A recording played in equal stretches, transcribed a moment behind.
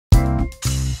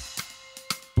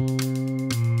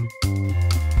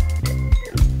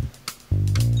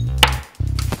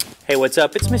Hey, what's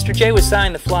up? It's Mr. J with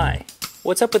SciOnTheFly.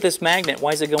 What's up with this magnet?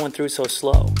 Why is it going through so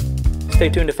slow? Stay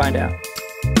tuned to find out.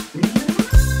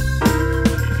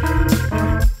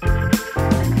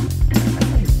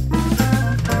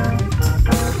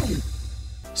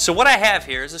 So what I have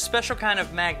here is a special kind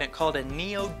of magnet called a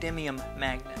neodymium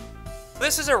magnet.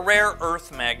 This is a rare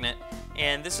earth magnet,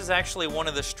 and this is actually one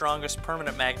of the strongest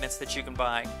permanent magnets that you can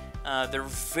buy. They're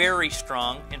very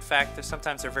strong. In fact,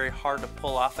 sometimes they're very hard to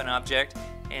pull off an object,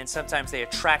 and sometimes they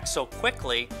attract so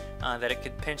quickly that it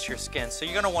could pinch your skin. So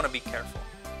you're going to want to be careful.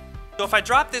 So if I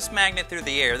drop this magnet through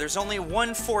the air, there's only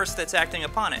one force that's acting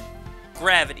upon it: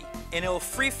 gravity, and it will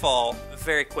free fall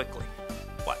very quickly.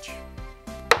 Watch.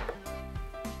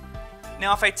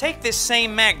 Now if I take this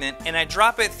same magnet and I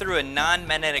drop it through a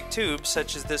non-magnetic tube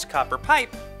such as this copper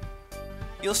pipe,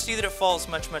 you'll see that it falls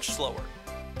much slower.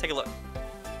 Take a look.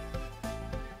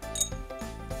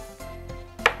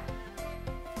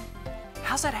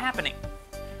 How's that happening?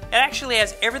 It actually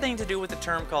has everything to do with a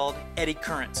term called eddy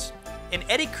currents. An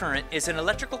eddy current is an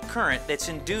electrical current that's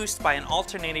induced by an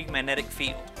alternating magnetic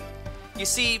field. You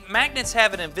see, magnets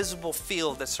have an invisible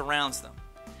field that surrounds them.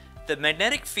 The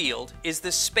magnetic field is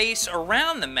the space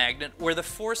around the magnet where the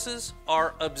forces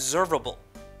are observable.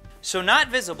 So not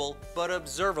visible, but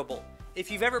observable.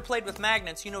 If you've ever played with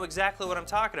magnets, you know exactly what I'm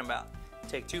talking about.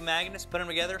 Take two magnets, put them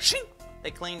together, shing,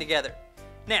 they cling together.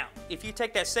 Now, if you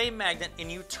take that same magnet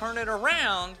and you turn it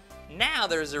around, now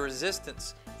there's a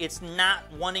resistance. It's not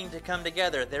wanting to come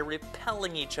together. They're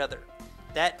repelling each other.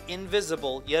 That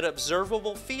invisible yet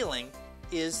observable feeling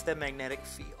is the magnetic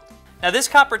field. Now this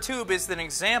copper tube is an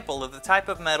example of the type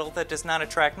of metal that does not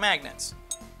attract magnets.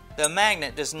 The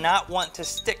magnet does not want to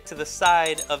stick to the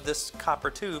side of this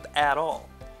copper tube at all.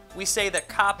 We say that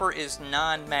copper is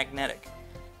non-magnetic.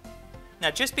 Now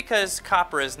just because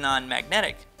copper is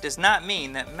non-magnetic does not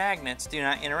mean that magnets do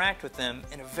not interact with them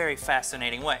in a very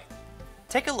fascinating way.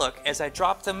 Take a look as I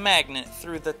drop the magnet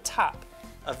through the top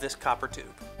of this copper tube.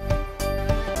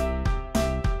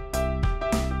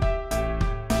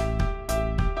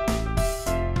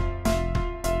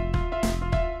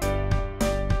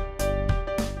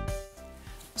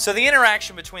 So the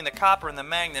interaction between the copper and the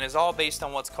magnet is all based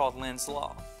on what's called Lenz's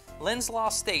law. Lenz's law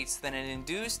states that an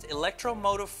induced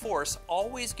electromotive force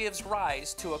always gives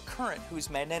rise to a current whose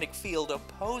magnetic field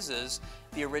opposes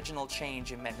the original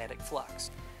change in magnetic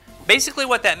flux. Basically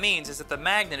what that means is that the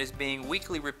magnet is being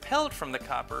weakly repelled from the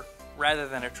copper rather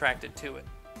than attracted to it.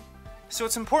 So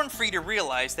it's important for you to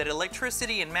realize that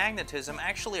electricity and magnetism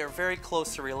actually are very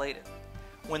closely related.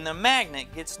 When the magnet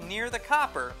gets near the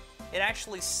copper, it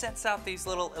actually sets out these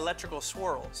little electrical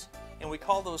swirls, and we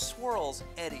call those swirls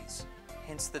eddies,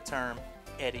 hence the term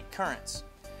eddy currents.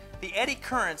 The eddy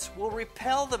currents will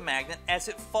repel the magnet as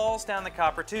it falls down the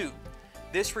copper tube.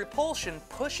 This repulsion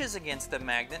pushes against the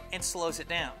magnet and slows it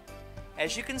down.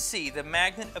 As you can see, the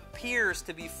magnet appears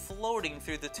to be floating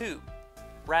through the tube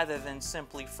rather than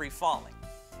simply free falling.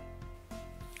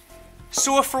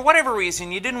 So if for whatever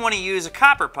reason you didn't want to use a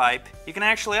copper pipe, you can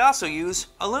actually also use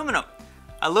aluminum.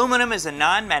 Aluminum is a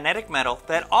non-magnetic metal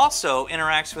that also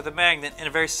interacts with a magnet in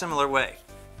a very similar way.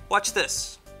 Watch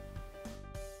this.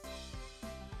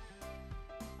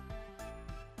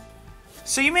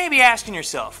 So you may be asking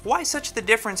yourself, why such the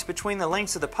difference between the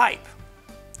lengths of the pipe?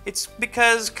 It's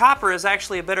because copper is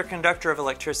actually a better conductor of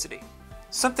electricity.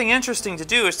 Something interesting to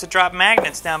do is to drop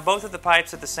magnets down both of the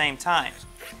pipes at the same time.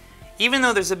 Even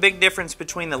though there's a big difference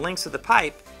between the lengths of the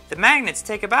pipe, the magnets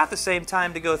take about the same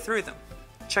time to go through them.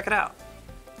 Check it out.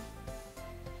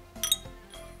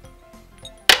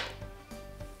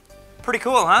 Pretty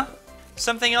cool, huh?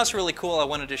 Something else really cool I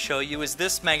wanted to show you is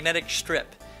this magnetic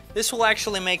strip. This will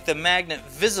actually make the magnet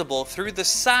visible through the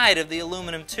side of the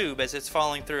aluminum tube as it's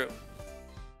falling through.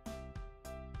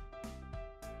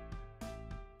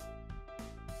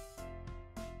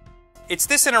 It's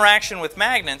this interaction with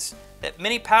magnets that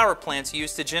many power plants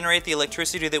use to generate the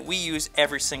electricity that we use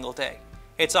every single day.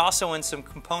 It's also in some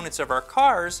components of our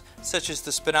cars, such as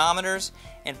the speedometers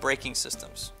and braking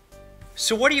systems.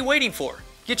 So what are you waiting for?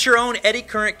 Get your own eddy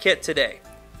current kit today.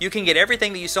 You can get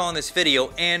everything that you saw in this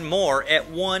video and more at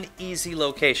one easy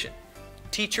location,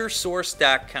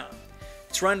 teachersource.com.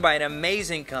 It's run by an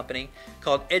amazing company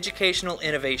called Educational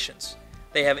Innovations.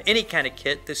 They have any kind of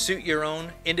kit to suit your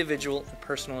own individual and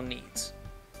personal needs.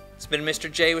 It's been Mr.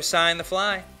 J with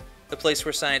SciOnTheFly, the place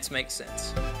where science makes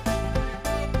sense.